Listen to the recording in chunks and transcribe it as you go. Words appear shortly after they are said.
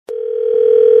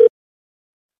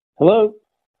Hello?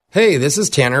 Hey, this is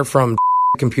Tanner from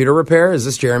Computer Repair. Is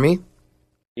this Jeremy?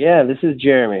 Yeah, this is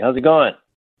Jeremy. How's it going?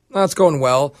 It's going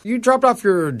well. You dropped off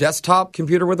your desktop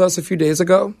computer with us a few days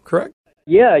ago, correct?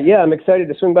 Yeah, I'm excited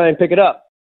to swing by and pick it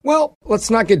up. Well, let's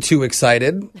not get too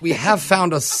excited. We have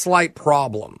found a slight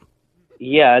problem.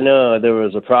 Yeah, I know there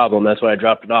was a problem. That's why I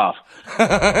dropped it off.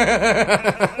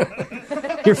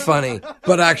 You're funny.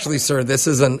 But actually, sir, this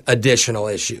is an additional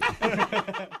issue.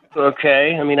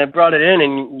 Okay, I brought it in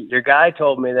and your guy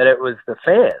told me that it was the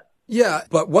fan. Yeah,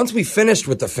 but once we finished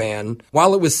with the fan,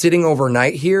 while it was sitting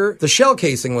overnight here, the shell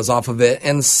casing was off of it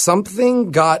and something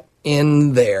got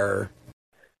in there.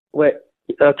 Wait,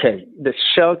 okay, the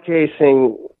shell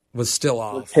casing was still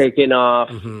off. Was taken off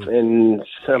and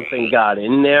something got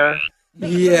in there?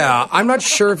 Yeah, I'm not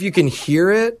sure if you can hear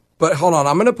it, but hold on.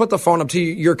 I'm going to put the phone up to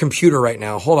your computer right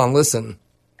now. Hold on, listen.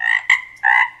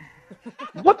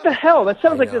 What the hell? That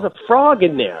sounds like there's a frog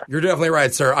in there. You're definitely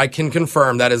right, sir. I can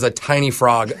confirm that is a tiny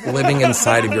frog living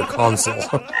inside of your console.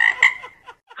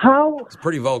 How? It's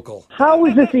pretty vocal. How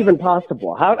is this even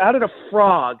possible? How did a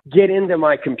frog get into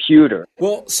my computer?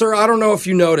 Well, sir, I don't know if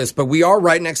you noticed, but we are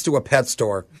right next to a pet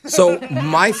store. So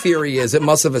my theory is it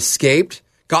must have escaped,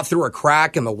 got through a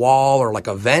crack in the wall or like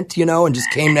a vent, and just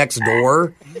came next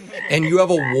door. And you have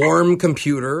a warm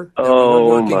computer.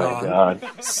 Oh, my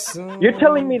God. So... You're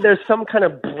telling me there's some kind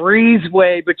of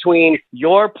breezeway between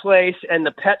your place and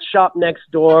the pet shop next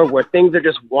door where things are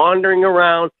just wandering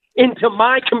around into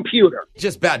my computer?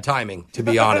 Just bad timing, to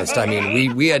be honest.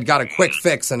 We had got a quick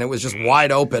fix and it was just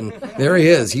wide open. There he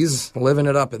is. He's living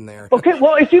it up in there. Okay,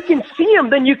 well, if you can see him,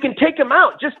 then you can take him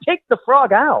out. Just take the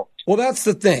frog out. Well, that's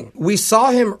the thing. We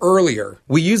saw him earlier.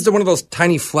 We used one of those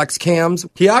tiny flex cams.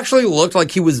 He actually looked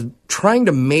like he was trying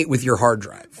to mate with your hard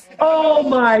drive. Oh,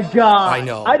 my God. I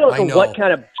know. I don't know what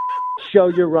kind of show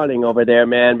you're running over there,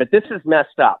 man, but this is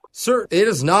messed up. Sir, it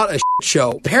is not a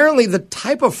show. Apparently, the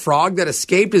type of frog that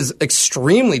escaped is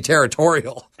extremely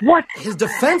territorial. What? His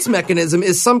defense mechanism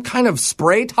is some kind of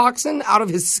spray toxin out of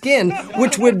his skin,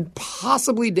 which would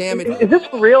possibly damage... Is this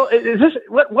for real? Is this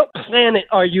what planet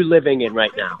are you living in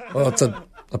right now? Well, it's a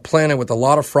planet with a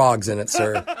lot of frogs in it,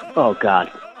 sir. Oh, God.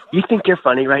 You think you're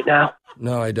funny right now?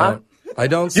 No, I don't. I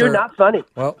don't, sir. You're not funny.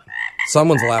 Well,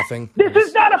 someone's laughing. This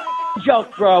is not a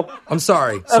joke, bro. I'm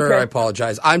sorry, sir. Okay. I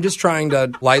apologize. I'm just trying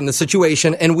to lighten the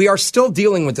situation, and we are still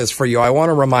dealing with this for you. I want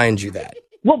to remind you that.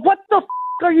 Well, what the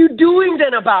are you doing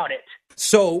then about it?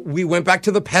 So we went back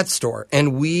to the pet store,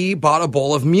 and we bought a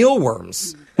bowl of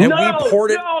mealworms. And we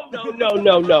poured it...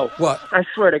 No. What? I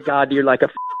swear to God, you're like a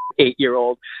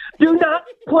 8-year-old. Do not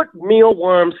put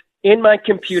mealworms in my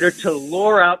computer to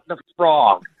lure out the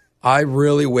frog. I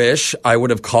really wish I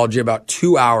would have called you about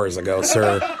 2 hours ago,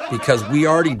 sir, because we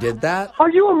already did that.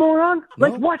 Are you a moron? No.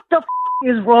 Like, what the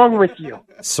is wrong with you?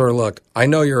 Sir, look, I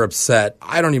know you're upset.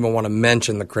 I don't even want to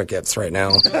mention the crickets right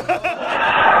now.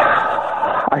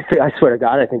 I swear to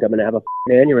God, I think I'm going to have a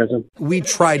aneurysm. We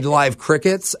tried live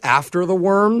crickets after the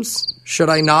worms. Should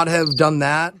I not have done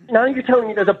that? Now you're telling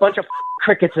me there's a bunch of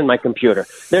crickets in my computer.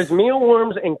 There's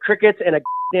mealworms and crickets and a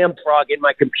damn frog in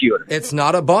my computer. It's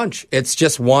not a bunch. It's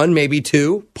just one, maybe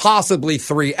two, possibly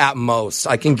three at most.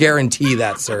 I can guarantee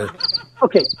that, sir.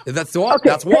 Okay. That's the one. Okay.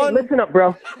 That's one. Hey, listen up,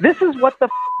 bro. This is what the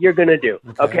you're going to do,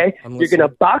 okay? You're going to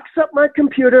box up my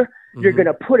computer. Mm-hmm. You're going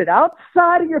to put it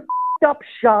outside of your up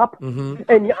shop,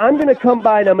 and I'm going to come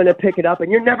by and I'm going to pick it up,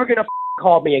 and you're never going to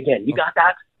call me again. You got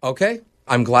that? Okay.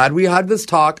 I'm glad we had this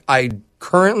talk. I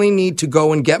currently need to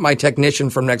go and get my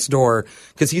technician from next door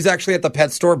because he's actually at the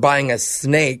pet store buying a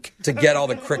snake to get all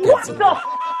the crickets. What the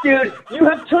dude? You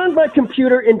have turned my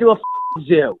computer into a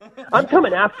zoo. I'm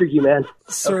coming after you, man.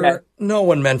 Sir, no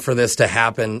one meant for this to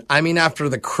happen. I mean, after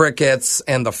the crickets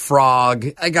and the frog,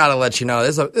 I got to let you know,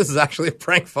 this is actually a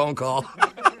prank phone call.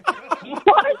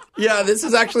 What? Yeah, this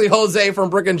is actually Jose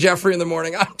from Brick and Jeffrey in the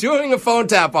morning. I'm doing a phone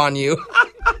tap on you.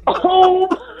 Oh,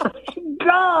 my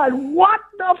God. What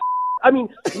the I mean,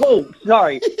 whoa,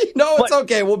 sorry. No, it's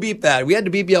okay. We'll beep that. We had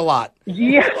to beep you a lot.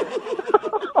 Yeah.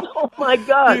 Oh, my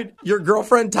God. Dude, your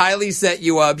girlfriend Tylee set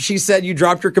you up. She said you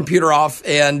dropped your computer off,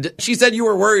 and she said you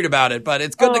were worried about it, but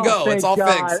it's good to go. It's all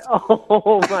fixed.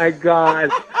 Oh, my God.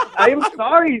 I am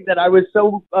sorry that I was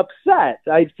so upset.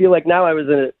 I feel like now I was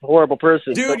a horrible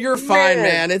person. Dude, you're fine,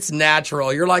 man. It's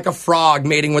natural. You're like a frog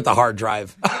mating with a hard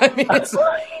drive. I mean,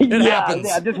 it happens.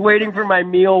 Yeah, just waiting for my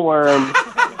mealworm.